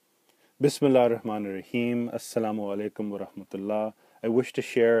Bismillah ar-Rahman ar-Rahim. Assalamu alaikum wa rahmatullah. I wish to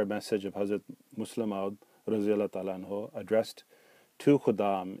share a message of Hazrat Muslim Maud Raziyallahu Ta'ala anhu addressed to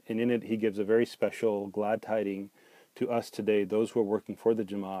Khuddam, and in it he gives a very special glad tiding to us today, those who are working for the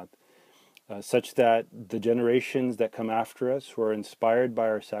Jamaat, such that the generations that come after us who are inspired by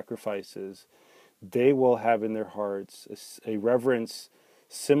our sacrifices, they will have in their hearts a reverence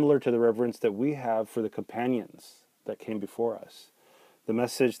similar to the reverence that we have for the companions that came before us. The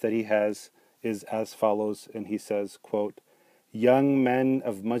message that he has is as follows, and he says, quote, "Young men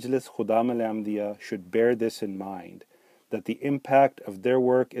of Majlis Khuddam al-Ahmadiyya should bear this in mind, that the impact of their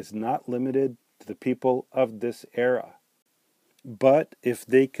work is not limited to the people of this era. But if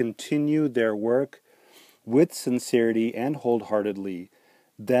they continue their work with sincerity and wholeheartedly,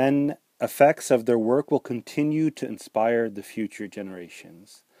 then effects of their work will continue to inspire the future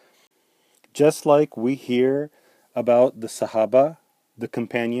generations. Just like we hear about the Sahaba, the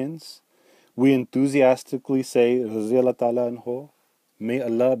companions, we enthusiastically say, Raziyallahu Ta'ala anhu, may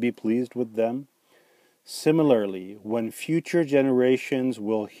Allah be pleased with them. Similarly, when future generations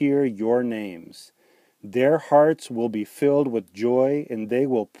will hear your names, their hearts will be filled with joy and they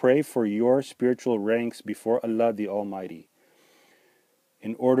will pray for your spiritual ranks before Allah the Almighty.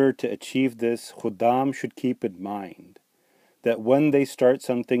 In order to achieve this, Khuddam should keep in mind that when they start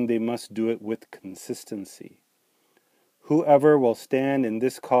something, they must do it with consistency. Whoever will stand in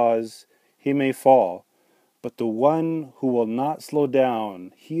this cause, he may fall, but the one who will not slow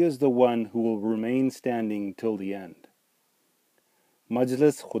down, he is the one who will remain standing till the end.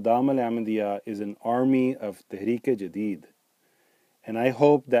 Majlis Khuddam al-Ahmadiyya is an army of Tehreek-e-Jadid, and I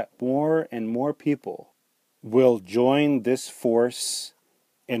hope that more and more people will join this force,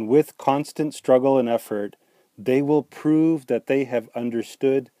 and with constant struggle and effort, they will prove that they have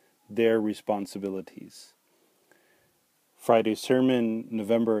understood their responsibilities." Friday Sermon,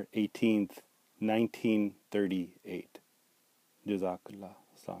 November 18th, 1938. Jazakallah.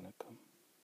 Assalamu alaikum.